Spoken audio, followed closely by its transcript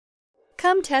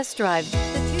Come test drive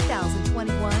the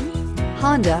 2021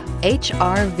 Honda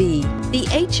HR-V.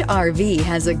 The HR-V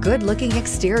has a good-looking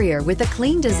exterior with a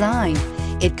clean design.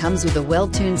 It comes with a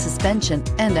well-tuned suspension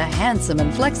and a handsome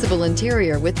and flexible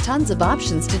interior with tons of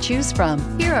options to choose from.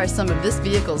 Here are some of this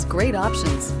vehicle's great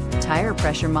options: tire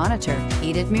pressure monitor,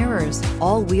 heated mirrors,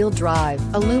 all-wheel drive,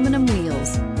 aluminum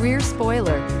wheels, rear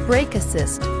spoiler, brake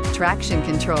assist, traction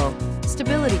control,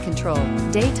 stability control,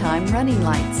 daytime running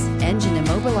lights, engine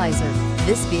immobilizer.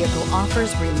 This vehicle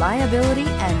offers reliability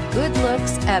and good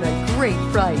looks at a great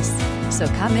price. So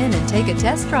come in and take a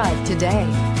test drive today.